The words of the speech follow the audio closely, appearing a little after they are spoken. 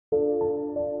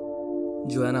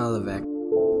Joanna Levesque,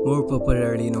 more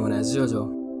popularly known as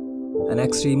JoJo, an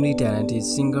extremely talented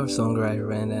singer,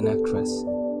 songwriter, and an actress.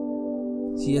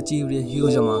 She achieved a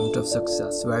huge amount of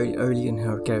success very early in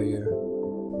her career,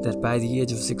 that by the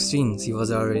age of 16 she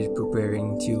was already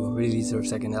preparing to release her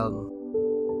second album.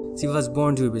 She was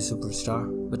born to be a superstar,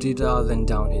 but it all went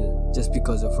downhill just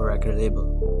because of her record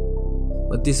label.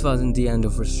 But this wasn't the end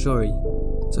of her story,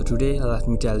 so today let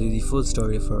me tell you the full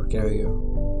story of her career.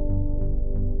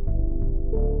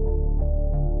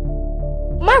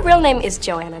 My real name is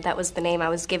Joanna. That was the name I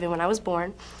was given when I was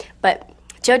born, but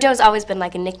JoJo's always been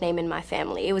like a nickname in my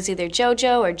family. It was either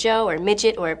JoJo or Joe or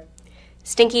Midget or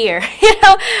Stinky or,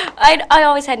 I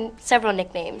always had several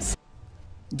nicknames.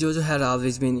 JoJo had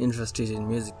always been interested in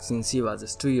music since she was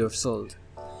just 2 years old,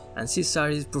 and she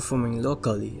started performing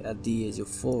locally at the age of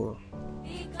 4.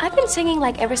 I've been singing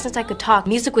like ever since I could talk.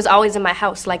 Music was always in my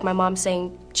house, like my mom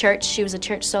sang church. She was a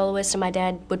church soloist, and my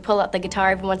dad would pull out the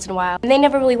guitar every once in a while. And they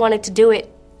never really wanted to do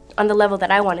it on the level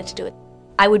that I wanted to do it.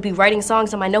 I would be writing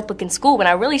songs on my notebook in school when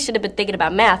I really should have been thinking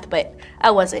about math, but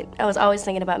I wasn't. I was always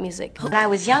thinking about music. When I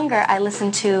was younger, I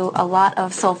listened to a lot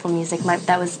of soulful music.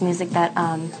 That was music that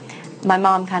my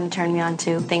mom kind of turned me on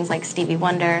to. Things like Stevie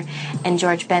Wonder and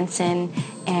George Benson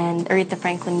and Aretha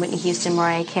Franklin, Whitney Houston,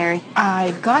 Mariah Carey.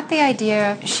 I got the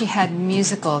idea she had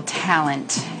musical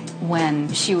talent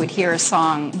when she would hear a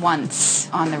song once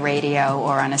on the radio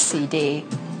or on a CD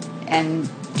and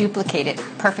duplicate it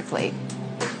perfectly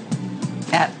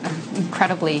at an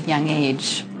incredibly young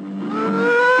age.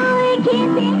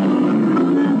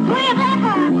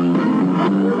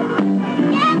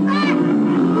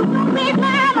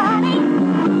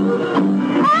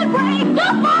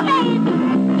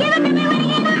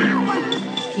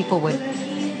 People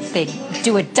they'd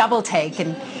do a double take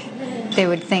and they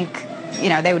would think,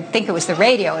 it was the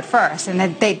radio at first, and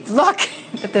then they'd look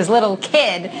at this little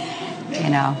kid,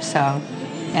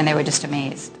 and they were just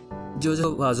amazed.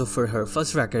 JoJo was offered her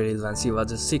first record deal when she was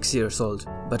just 6 years old,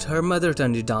 but her mother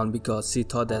turned it down because she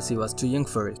thought that she was too young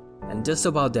for it. And just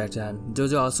about that time,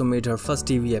 JoJo also made her first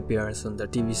TV appearance on the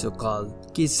TV show called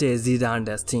Kids Say the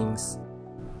Darndest Things.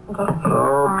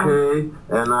 Okay,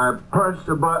 and I pressed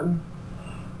the button.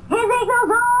 His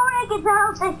equals all records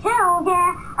off the show,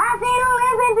 yeah. I still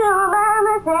listen to him by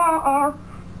myself.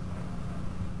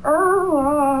 Oh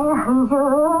yeah,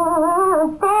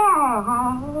 just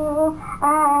I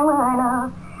wanna.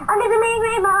 I'm just a big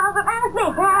red ball from outer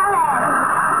space now.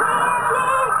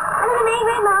 I'm just a big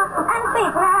red ball from outer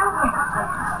space now.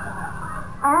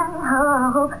 I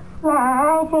hope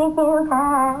life treats you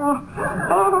kind.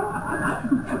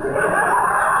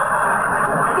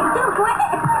 It's too quick.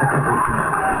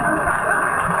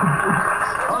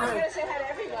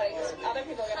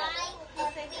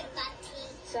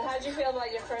 So how did you feel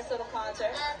about your first little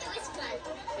concert? It was fun.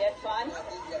 You had fun?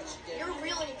 You're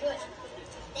really good.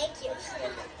 Thank you.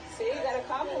 See, you got a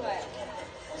compliment.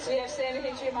 So you have to say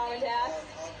anything to your mom and dad?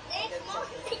 Thanks, Mom.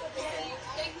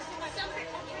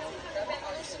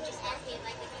 Just asked me if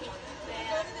I could pick.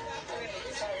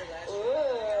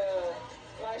 Ooh.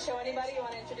 You want to show anybody? You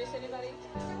want to introduce anybody?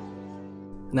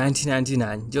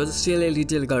 1999, JoJo, still a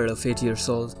little girl of 8 years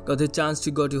old, got the chance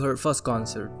to go to her first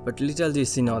concert, but little did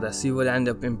she know that she would end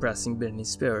up impressing Britney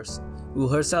Spears, who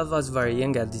herself was very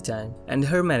young at the time, and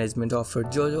her management offered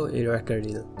JoJo a record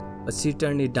deal, but she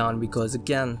turned it down because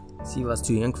again, she was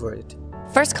too young for it.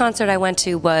 First concert I went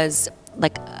to was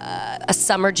like a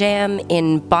summer jam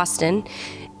in Boston,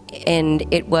 and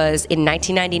it was in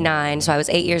 1999, so I was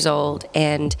 8 years old,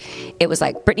 and it was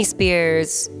like Britney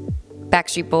Spears,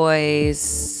 Backstreet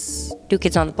Boys, New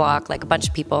Kids on the Block, like a bunch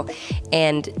of people.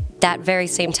 And that very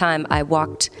same time I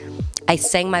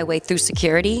sang my way through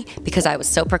security because I was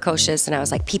so precocious and I was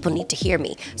like, people need to hear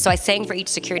me. So I sang for each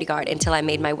security guard until I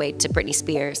made my way to Britney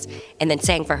Spears and then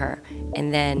sang for her.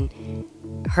 And then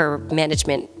her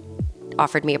management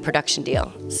offered me a production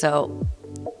deal. So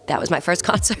that was my first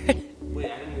concert.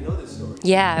 Wait, I didn't even know this story.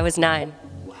 Yeah, I was 9.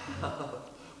 Wow.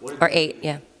 Or 8,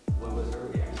 yeah. What was her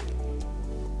reaction?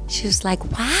 She was like,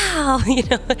 wow,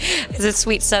 it's a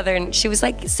sweet Southern. She was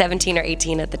like 17 or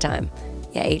 18 at the time.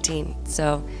 Yeah, 18.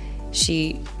 So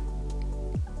she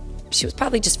was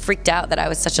probably just freaked out that I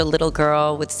was such a little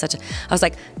girl with I was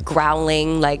like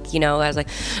growling, I was like,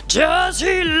 does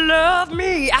he love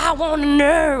me? I want to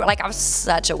know. Like, I was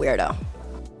such a weirdo.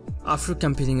 After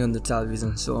competing on the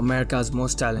television show America's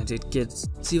Most Talented Kids,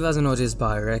 She was noticed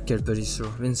by record producer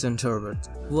Vincent Herbert,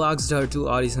 who asked her to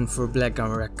audition for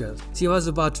Blackground Records. She was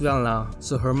about 12 now,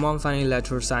 so her mom finally let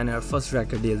her sign her first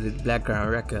record deal with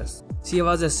Blackground Records. She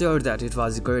was assured that it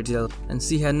was a great deal, and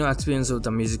she had no experience of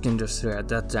the music industry at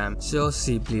that time, so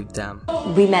she believed them.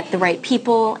 We met the right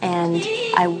people, and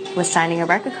I was signing a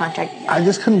record contract. I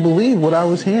just couldn't believe what I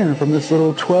was hearing from this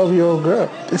little 12-year-old girl.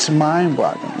 It's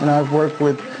mind-boggling. And I've worked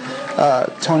with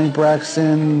Toni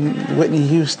Braxton, Whitney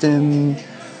Houston,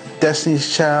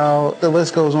 Destiny's Child, the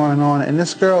list goes on, and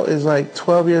this girl is like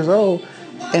 12 years old,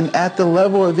 and at the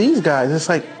level of these guys, it's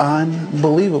like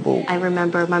unbelievable. I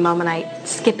remember my mom and I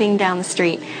skipping down the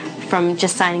street from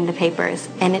just signing the papers,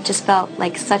 and it just felt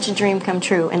like such a dream come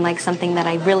true, and like something that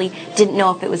I really didn't know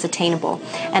if it was attainable.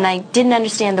 And I didn't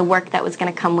understand the work that was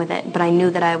going to come with it, but I knew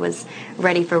that I was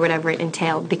ready for whatever it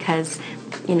entailed, because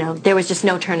you know, there was just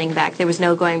no turning back. There was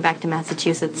no going back to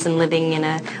Massachusetts and living in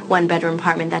a one-bedroom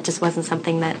apartment. That just wasn't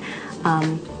something that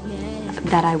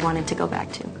that I wanted to go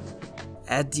back to.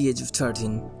 At the age of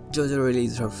 13, JoJo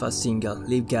released her first single,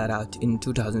 Leave Get Out, in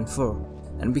 2004,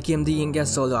 and became the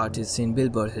youngest solo artist in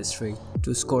Billboard history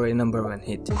to score a #1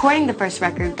 hit. Recording the first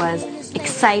record was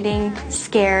exciting,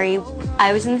 scary.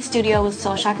 I was in the studio with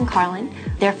Soul Shock and Carlin.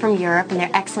 They're from Europe, and they're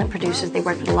excellent producers. They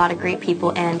worked with a lot of great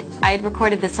people, and I had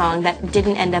recorded the song that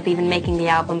didn't end up even making the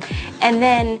album. And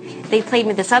then they played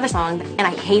me this other song, and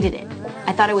I hated it.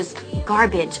 I thought it was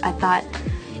garbage. I thought,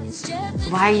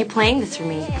 why are you playing this for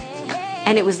me?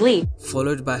 And it was Lee.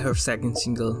 Followed by her second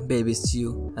single, Baby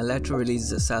Stew, and later released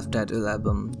the self-titled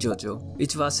album, JoJo,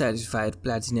 which was certified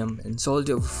platinum and sold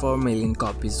over 4 million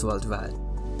copies worldwide.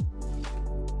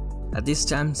 At this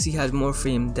time, she had more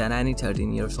fame than any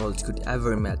 13-year-old could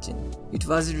ever imagine. It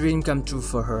was a dream come true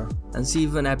for her, and she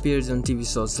even appeared on TV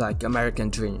shows like American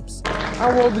Dreams.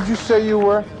 How old did you say you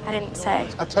were? I didn't say.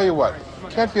 I'll tell you what, you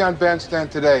can't be on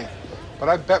Bandstand today, but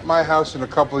I bet my house in a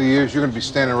couple of years you're going to be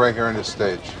standing right here on this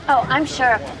stage. Oh, I'm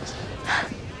sure of it.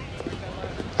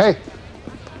 Hey,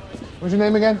 what's your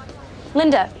name again?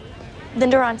 Linda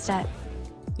Ronstadt.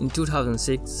 In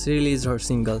 2006, she released her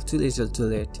single Too Little Too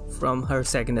Late from her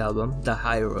second album, The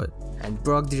High Road, and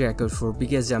broke the record for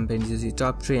biggest jump into the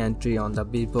top 3 entry on the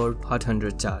Billboard Hot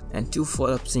 100 chart, and 2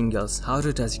 follow-up singles, How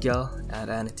to Touch Girl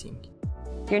and Anything.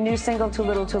 Your new single, Too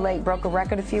Little Too Late, broke a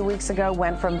record a few weeks ago,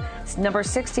 went from number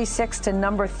 66 to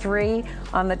number 3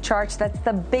 on the charts. That's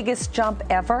the biggest jump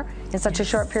ever in such a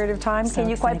short period of time. So Can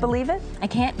you quite believe it? I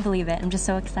can't believe it. I'm just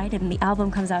so excited. And the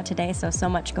album comes out today, so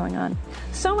much going on.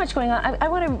 So much going on. I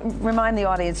want to remind the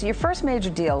audience, your first major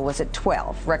deal was at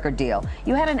 12, record deal.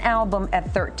 You had an album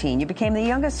at 13. You became the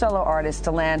youngest solo artist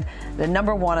to land the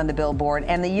 #1 on the Billboard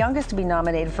and the youngest to be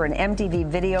nominated for an MTV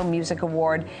Video Music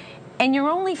Award. And you're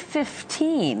only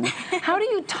 15. How do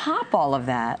you top all of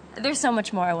that? There's so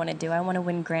much more I want to do. I want to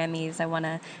win Grammys. I want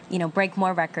to, break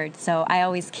more records. So I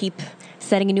always keep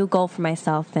setting a new goal for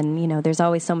myself, and there's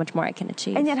always so much more I can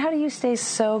achieve. And yet, how do you stay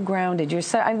so grounded? You're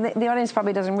so. The audience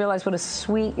probably doesn't realize what a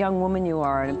sweet young woman you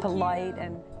are, and polite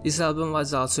and. This album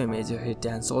was also a major hit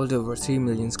and sold over 3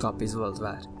 million copies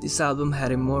worldwide. This album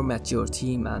had a more mature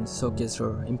theme and showcased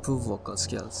her improved vocal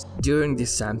skills. During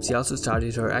this time, she also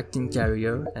started her acting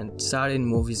career and starred in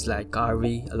movies like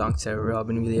RV alongside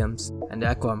Robin Williams and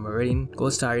Aquamarine,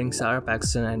 co-starring Sarah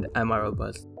Paxton and Emma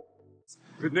Roberts.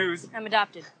 Good news. I'm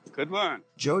adopted. Good one.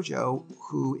 JoJo,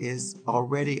 who is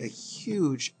already a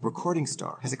huge recording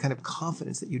star, has a kind of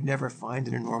confidence that you'd never find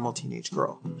in a normal teenage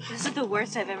girl. This is the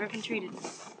worst I've ever been treated.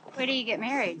 Where do you get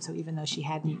married? So even though she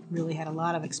hadn't really had a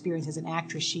lot of experience as an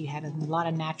actress, she had a lot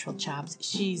of natural chops.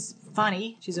 She's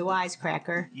funny. She's a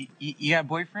wisecracker. You got a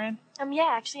boyfriend? Yeah,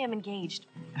 actually I'm engaged.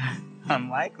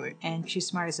 Unlikely. And she's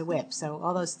smart as a whip. So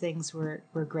all those things were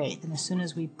great. And as soon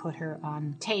as we put her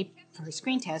on tape for her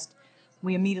screen test,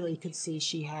 we immediately could see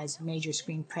she has major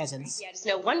screen presence. Yeah, just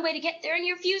know one way to get there and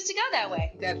you refuse to go that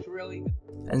way. That's really good.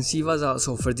 And she was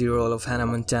also offered the role of Hannah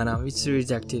Montana, which she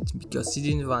rejected because she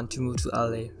didn't want to move to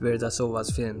LA where the show was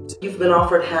filmed. You've been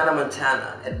offered Hannah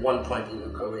Montana at one point in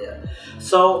your career.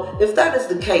 So if that is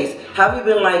the case, have you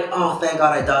been like, oh thank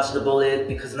God I dodged the bullet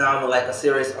because now I'm like a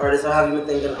serious artist, or have you been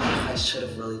thinking, oh I should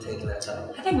have really taken that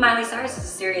job? I think Miley Cyrus is a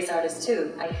serious artist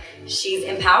too. She's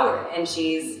empowered and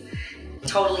she's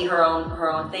totally her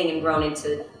own thing and grown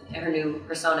into her new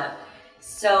persona.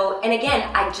 So, and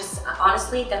again,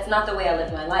 honestly, that's not the way I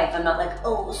live my life. I'm not like,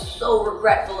 oh, so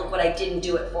regretful of what I didn't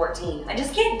do at 14. I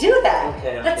just can't do that.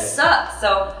 Okay. That sucks.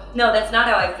 So, no, that's not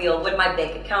how I feel. Would my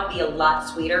bank account be a lot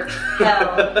sweeter?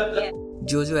 Hell, yeah.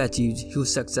 JoJo achieved huge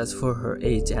success for her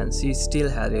age and she still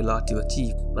had a lot to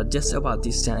achieve. But just about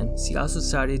this time, she also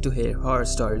started to hear horror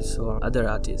stories from other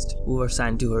artists who were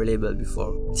signed to her label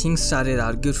before. Things started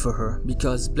out good for her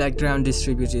because Blackground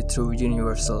distributed through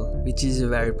Universal, which is a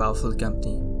very powerful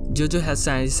company. JoJo has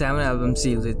signed a 7-album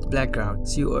deal with Blackground.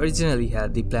 She originally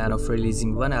had the plan of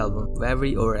releasing one album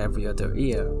every other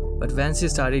year. But when she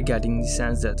started getting the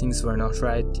sense that things were not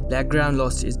right, Blackground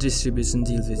lost its distribution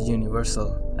deal with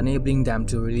Universal, enabling them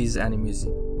to release any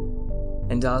music.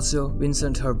 And also,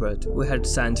 Vincent Herbert, who had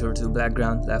signed her to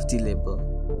Blackground, left the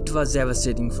label. It was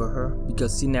devastating for her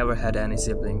because she never had any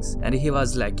siblings, and he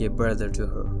was like a brother to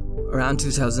her. Around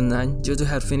 2009, JoJo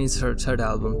had finished her third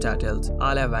album titled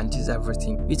All I Want Is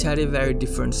Everything, which had a very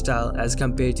different style as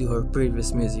compared to her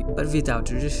previous music, but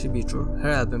without a distributor,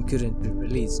 her album couldn't be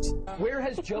released. Where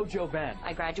has JoJo been?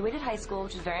 I graduated high school,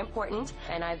 which is very important,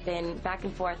 and I've been back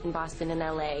and forth in Boston and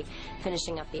LA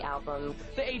finishing up the album.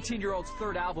 The 18-year-old's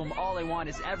third album, All I Want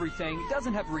Is Everything,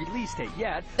 doesn't have a release date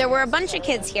yet. There were a bunch of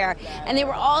kids here, and they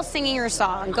were all singing your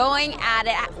song, going at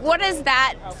it. What does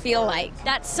that feel like?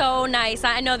 That's so nice.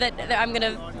 I know that I'm going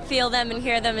to feel them and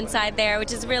hear them inside there,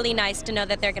 which is really nice to know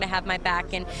that they're going to have my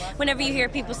back. And whenever you hear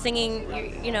people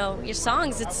singing, your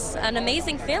songs, it's an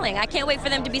amazing feeling. I can't wait for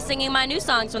them to be singing my new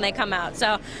songs when they come out.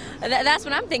 So that's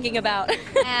what I'm thinking about.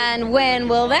 And when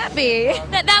will that be?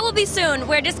 That will be soon.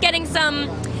 We're just getting some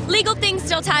legal things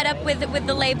still tied up with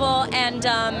the label, and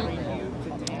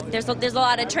there's a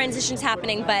lot of transitions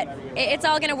happening, but it's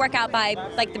all going to work out by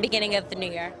like the beginning of the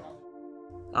new year.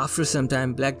 After some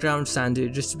time, Blackground signed a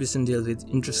distribution deal with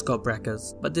Interscope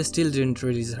Records, but they still didn't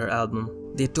release her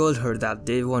album. They told her that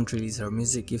they won't release her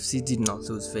music if she did not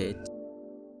lose weight.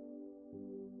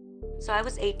 So I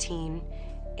was 18,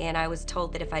 and I was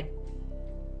told that if I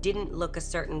didn't look a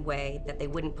certain way, that they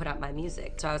wouldn't put out my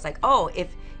music. So I was like, oh, if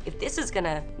this is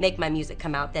gonna make my music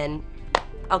come out, then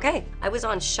okay. I was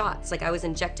on shots, like I was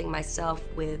injecting myself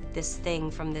with this thing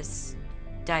from this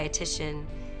dietitian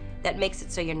that makes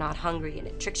it so you're not hungry, and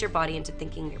it tricks your body into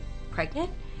thinking you're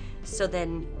pregnant. So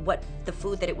then the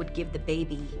food that it would give the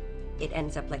baby, it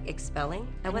ends up like expelling.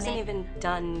 I wasn't even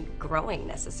done growing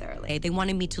necessarily. They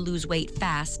wanted me to lose weight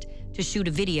fast to shoot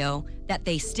a video that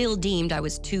they still deemed I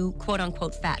was too quote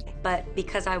unquote fat. But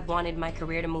because I wanted my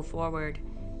career to move forward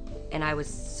and I was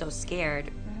so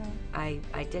scared, I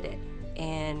did it.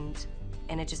 And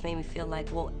it just made me feel like,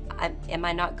 well, am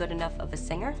I not good enough of a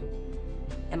singer?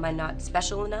 Am I not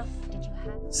special enough?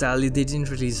 Sadly, they didn't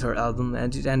release her album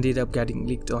and it ended up getting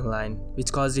leaked online,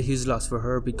 which caused a huge loss for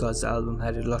her because the album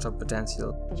had a lot of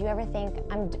potential. Did you ever think,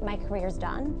 my career's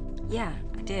done? Yeah,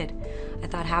 I did. I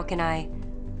thought, how can I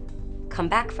come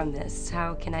back from this?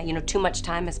 How can I, too much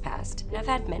time has passed. And I've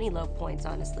had many low points,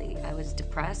 honestly. I was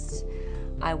depressed.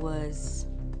 I was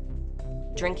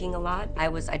drinking a lot. I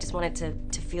just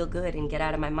wanted to feel good and get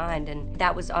out of my mind, and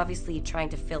that was obviously trying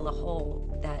to fill a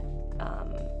hole that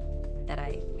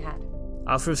I had.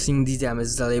 After seeing the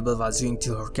damage the label was doing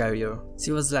to her career,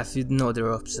 she was left with no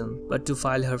other option but to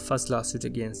file her first lawsuit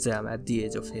against them at the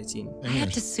age of 18. I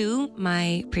had to sue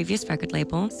my previous record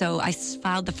label, so I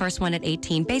filed the first one at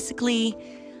 18. Basically,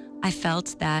 I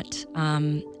felt that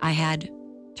I had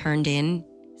turned in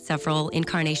several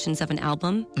incarnations of an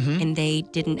album, and they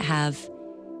didn't have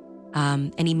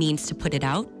any means to put it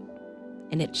out,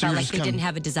 and it felt like they didn't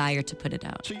have a desire to put it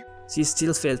out. She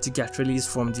still failed to get released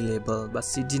from the label, but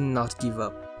she did not give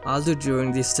up. Although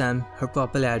during this time, her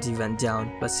popularity went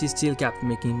down, but she still kept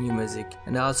making new music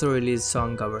and also released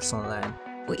song covers online.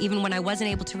 Even when I wasn't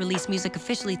able to release music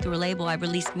officially through a label, I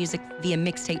released music via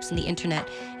mixtapes on the internet,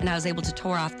 and I was able to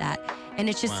tour off that. And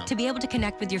it's just to be able to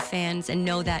connect with your fans and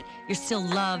know that you're still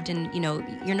loved and,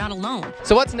 you're not alone.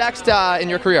 So what's next in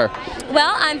your career?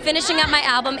 Well, I'm finishing up my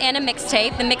album and a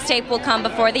mixtape. The mixtape will come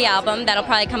before the album. That'll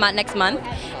probably come out next month.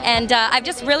 And I've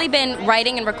just really been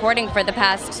writing and recording for the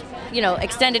past,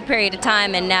 extended period of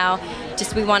time, and now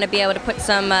we want to be able to put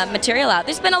some material out.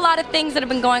 There's been a lot of things that have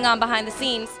been going on behind the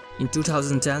scenes. In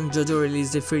 2010, JoJo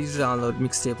released a free-to-download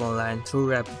mixtape online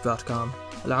through Rapid.com,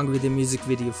 along with a music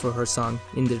video for her song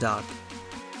In the Dark.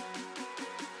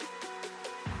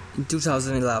 In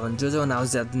 2011, JoJo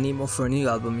announced that the name of her new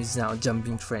album is now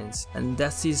Jumping Trains, and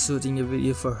that she is shooting a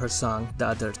video for her song The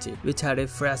Other Tip, which had a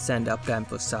fresh and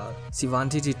up-tempo style. She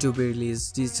wanted it to be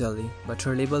released digitally, but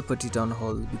her label put it on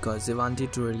hold because they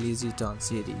wanted to release it on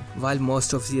CD, while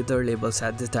most of the other labels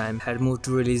at the time had moved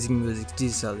to releasing music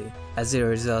digitally. As a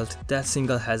result, that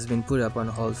single has been put up on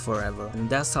hold forever, and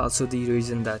that's also the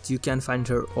reason that you can find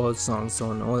her old songs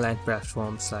on online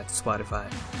platforms like Spotify.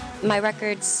 My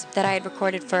records that I had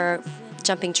recorded for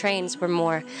Jumping Trains were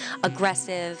more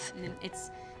aggressive.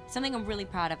 It's something I'm really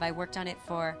proud of. I worked on it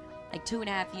for like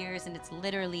 2.5 years, and it's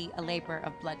literally a labor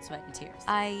of blood, sweat, and tears.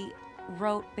 I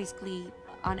wrote basically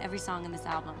on every song in this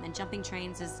album, and Jumping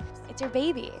Trains it's your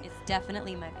baby. It's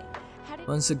definitely my baby.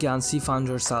 Once again, she found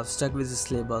herself stuck with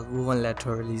this label who won't let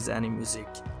her release any music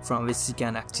from which she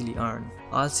can actually earn.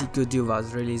 All she could do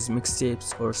was release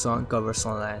mixtapes or song covers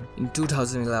online. In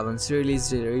 2011, she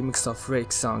released a remix of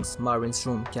Rake's songs Marvin's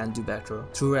Room Can Do Better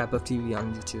through Wrap Up TV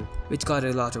on YouTube, which got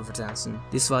a lot of attention.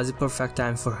 This was the perfect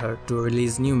time for her to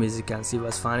release new music, and she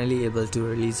was finally able to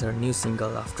release her new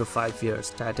single after 5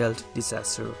 years, titled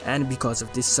Disaster. And because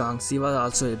of this song, she was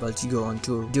also able to go on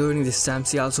tour. During this time,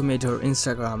 she also made her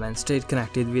Instagram and stayed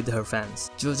connected with her fans.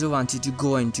 JoJo wanted to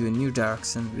go into a new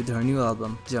direction with her new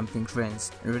album, Jumping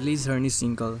Trains, and release her new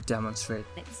single, Demonstrate.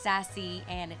 It's sassy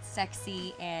and it's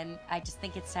sexy, and I just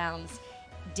think it sounds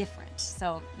different.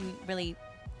 So I'm really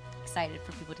excited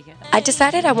for people to hear that. I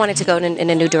decided I wanted to go in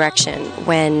a new direction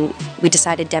when we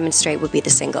decided Demonstrate would be the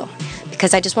single,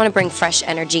 because I just want to bring fresh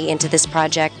energy into this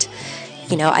project.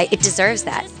 You know, it deserves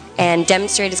that. And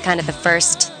Demonstrate is kind of the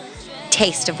first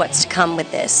taste of what's to come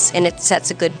with this, and it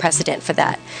sets a good precedent for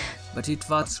that. But it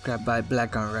was scrapped by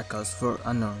Blackground Records for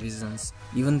unknown reasons,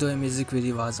 even though a music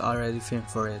video was already filmed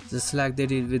for it, just like they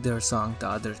did with her song The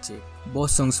Other Chick.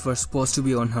 Both songs were supposed to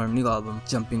be on her new album,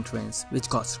 Jumping Trains, which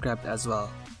got scrapped as well.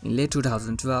 In late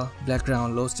 2012,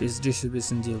 Blackground lost its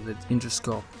distribution deal with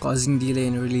Interscope, causing delay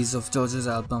in release of JoJo's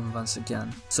album once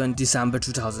again. So in December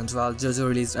 2012, JoJo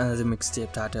released another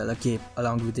mixtape titled A Cape,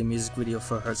 along with a music video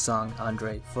for her song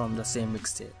Andre from the same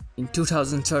mixtape. In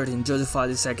 2013, JoJo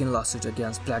filed a second lawsuit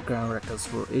against Blackground Records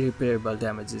for irreparable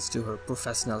damages to her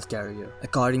professional career.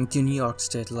 According to New York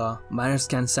state law, minors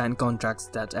can sign contracts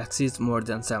that exceed more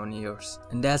than 7 years.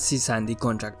 And as she signed the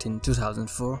contract in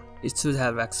 2004, it should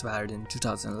have expired in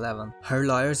 2011. Her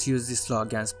lawyers used this law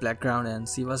against Blackground, and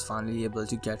she was finally able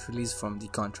to get released from the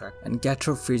contract and get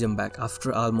her freedom back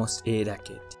after almost a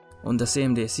decade. On the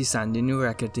same day, she signed a new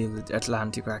record deal with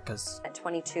Atlantic Records. At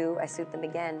 22, I sued them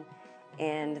again,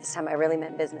 and this time I really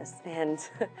meant business. And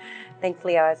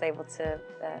thankfully I was able to,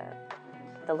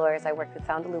 the lawyers I worked with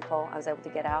found a loophole. I was able to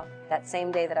get out. That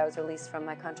same day that I was released from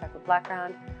my contract with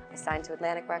Blackground, I signed to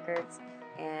Atlantic Records,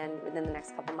 and within the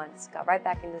next couple months got right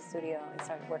back into the studio and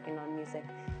started working on music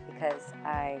because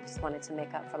I just wanted to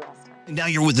make up for lost time. Now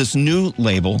you're with this new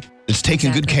label that's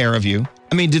taking good care of you.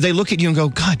 I mean, did they look at you and go,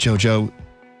 God, JoJo,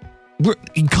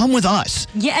 come with us?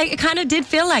 Yeah, it kind of did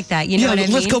feel like that. You know what I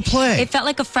mean? Let's go play. It felt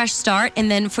like a fresh start, and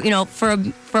then for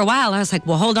a while I was like,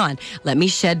 well, hold on, let me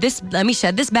shed this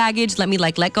baggage. Let me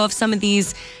let go of some of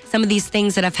these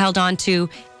things that I've held on to,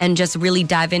 and just really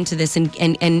dive into this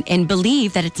and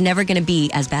believe that it's never going to be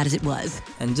as bad as it was.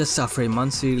 And just after a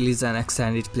month, she released an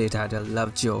extended play titled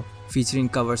Love Joe, featuring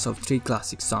covers of 3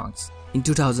 classic songs. In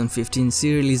 2015,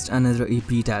 she released another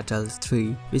EP titled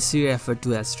 3, which she referred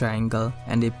to as Triangle,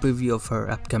 and a preview of her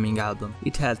upcoming album.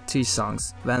 It had 3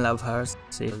 songs, When Love Hurts,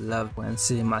 Say Love, and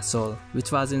Save My Soul,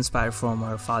 which was inspired from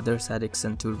her father's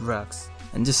addiction to drugs.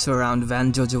 And just around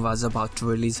when JoJo was about to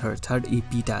release her 3rd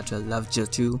EP titled Love Joe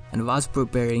 2 and was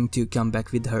preparing to come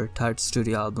back with her 3rd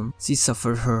studio album, she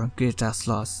suffered her greatest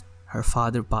loss. Her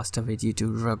father passed away due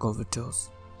to drug overdose.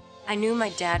 I knew my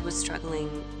dad was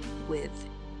struggling with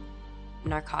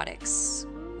narcotics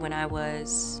when I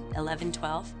was 11,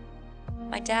 12.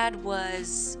 My dad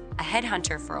was a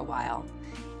headhunter for a while,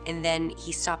 and then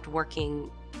he stopped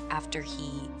working after he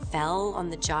fell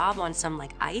on the job on some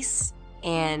ice,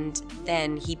 and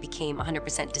then he became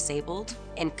 100% disabled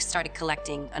and started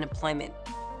collecting unemployment.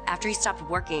 After he stopped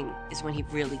working is when he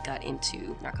really got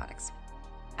into narcotics.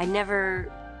 I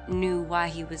never knew why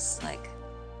he was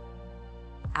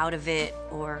out of it,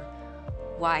 or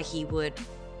why he would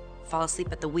fall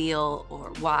asleep at the wheel,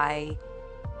 or why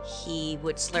he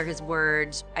would slur his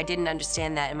words. I didn't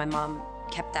understand that, and my mom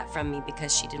kept that from me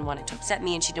because she didn't want it to upset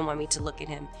me, and she didn't want me to look at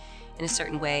him in a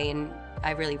certain way, and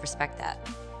I really respect that.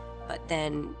 But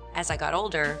then as I got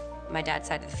older, my dad's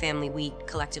side of the family, we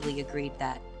collectively agreed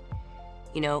that,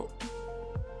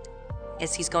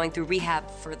 as he's going through rehab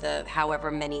for the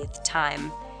however many at the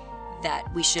time, that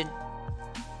we should,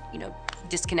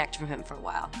 disconnect from him for a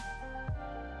while.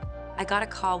 I got a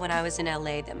call when I was in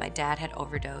LA that my dad had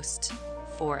overdosed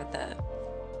for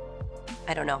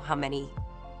I don't know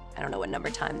what number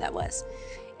time that was,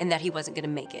 and that he wasn't gonna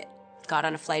make it. Got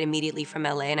on a flight immediately from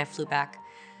LA, and I flew back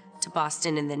to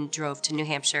Boston and then drove to New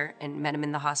Hampshire and met him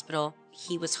in the hospital.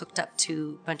 He was hooked up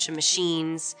to a bunch of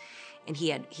machines, and he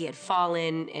had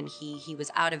fallen, and he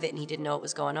was out of it, and he didn't know what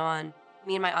was going on.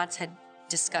 Me and my aunts had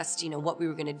discussed, what we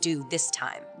were gonna do this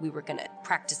time. We were gonna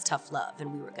practice tough love,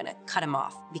 and we were gonna cut him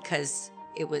off because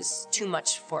it was too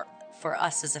much for for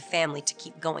us as a family to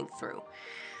keep going through.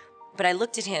 But I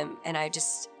looked at him and I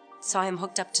just saw him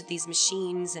hooked up to these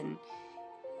machines,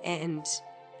 and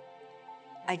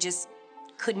I just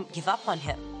couldn't give up on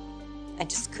him. I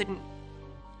just couldn't,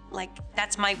 like,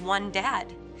 that's my one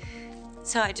dad.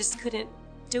 So I just couldn't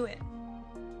do it.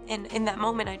 And in that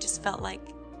moment, I just felt like,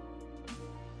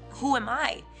 who am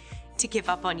I to give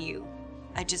up on you?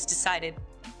 I just decided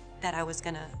that I was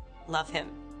gonna love him.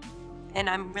 And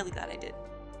I'm really glad I did.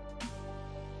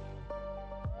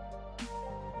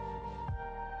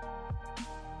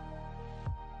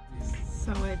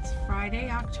 So it's Friday,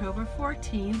 October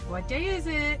 14th. What day is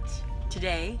it?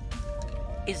 Today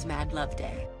is Mad Love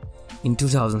Day. In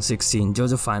 2016,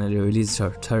 JoJo finally released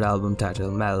her third album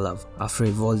titled Mad Love after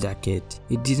a whole decade.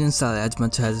 It didn't sell as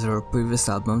much as her previous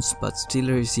albums, but still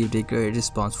received a great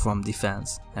response from the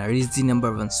fans and reached the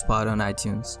 #1 spot on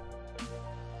iTunes.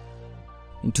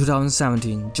 In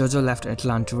 2017, JoJo left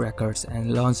Blackground Records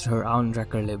and launched her own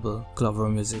record label, Clover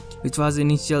Music, which was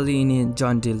initially in a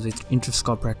joint deal with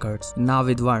Interscope Records, now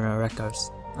with Warner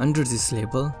Records. Under this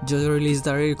label, JoJo released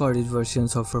the re-recorded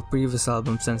versions of her previous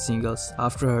albums and singles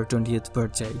after her 20th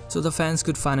birthday, so the fans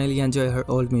could finally enjoy her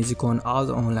old music on all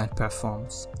the online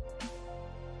platforms.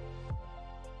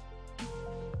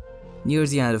 Near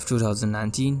the end of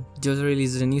 2019, JoJo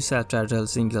released a new self-titled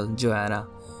single, Joanna,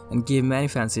 and gave many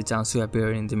fans a chance to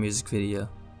appear in the music video.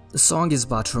 The song is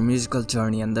about her musical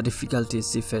journey and the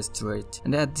difficulties she faced through it,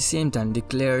 and at the same time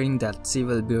declaring that she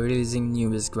will be releasing new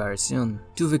music very soon.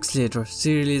 2 weeks later,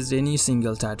 she released a new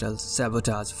single titled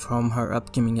Sabotage from her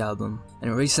upcoming album,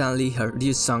 and recently her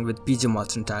new song with PJ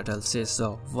Morton titled Say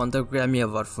So won the Grammy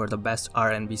Award for the Best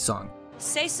R&B Song.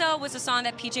 Say So was a song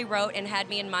that PJ wrote and had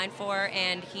me in mind for,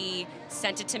 and he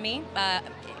sent it to me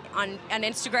on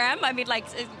Instagram. I mean, like,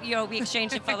 you know, we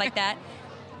exchanged info like that.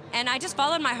 And I just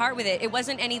followed my heart with it. It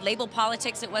wasn't any label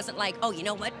politics. It wasn't like, oh, you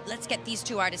know what, let's get these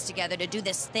 2 artists together to do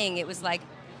this thing. It was like,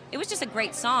 it was just a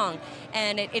great song.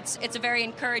 And it's a very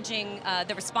encouraging,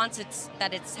 the response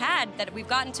that it's had, that we've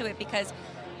gotten to it, because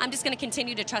I'm just gonna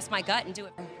continue to trust my gut and do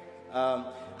it.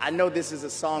 I know this is a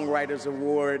Songwriters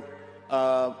Award,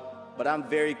 but I'm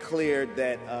very clear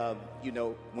that, you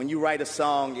know, when you write a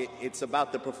song, it's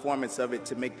about the performance of it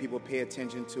to make people pay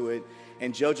attention to it.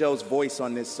 And JoJo's voice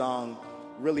on this song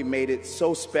really made it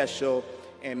so special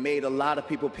and made a lot of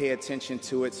people pay attention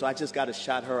to it. So I just got to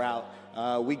shout her out.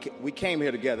 We came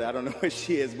here together. I don't know where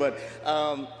she is, but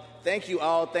thank you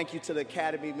all. Thank you to the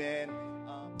Academy, man.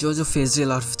 JoJo faced a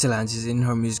lot of challenges in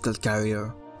her musical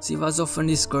career. She was often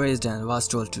discouraged and was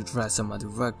told to try some other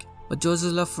work. But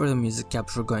JoJo's love for the music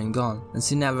kept her going on, and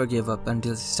she never gave up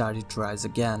until she started to rise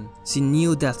again. She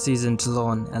knew that she isn't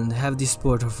alone and have the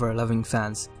support of her loving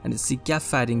fans, and she kept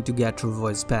fighting to get her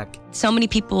voice back. So many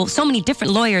people, so many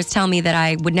different lawyers tell me that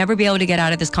I would never be able to get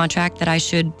out of this contract, that I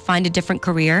should find a different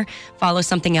career, follow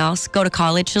something else, go to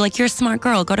college. They're like, you're a smart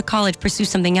girl, go to college, pursue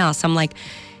something else. I'm like,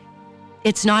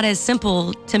 it's not as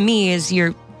simple to me as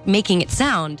you're making it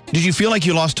sound. Did you feel like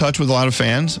you lost touch with a lot of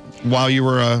fans while you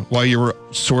were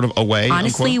sort of away?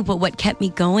 Honestly, what kept me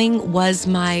going was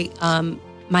my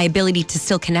my ability to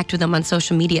still connect with them on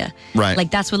social media. Right.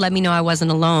 Like, that's what let me know I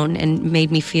wasn't alone and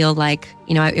made me feel like,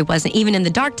 you know, it wasn't, even in the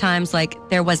dark times, like,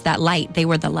 there was that light. They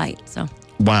were the light. So.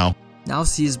 Wow. Now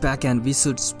she is back and we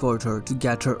should support her to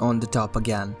get her on the top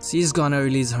again. She is gonna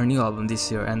release her new album this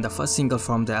year, and the first single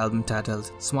from the album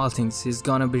titled Small Things is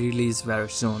gonna be released very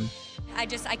soon. I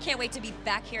can't wait to be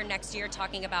back here next year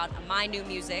talking about my new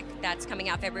music that's coming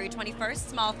out February 21st.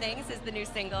 Small Things is the new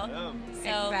single.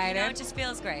 So, you know, it just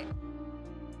feels great.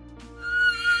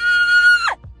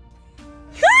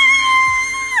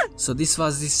 So this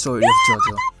was the story of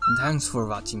JoJo, and thanks for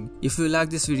watching. If you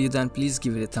like this video, then please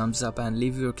give it a thumbs up and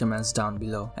leave your comments down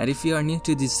below. And if you are new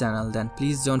to this channel, then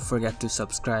please don't forget to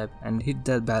subscribe and hit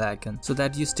that bell icon so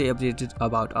that you stay updated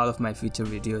about all of my future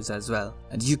videos as well.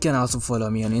 And you can also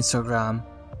follow me on Instagram.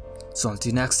 So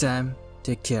until next time,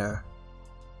 take care.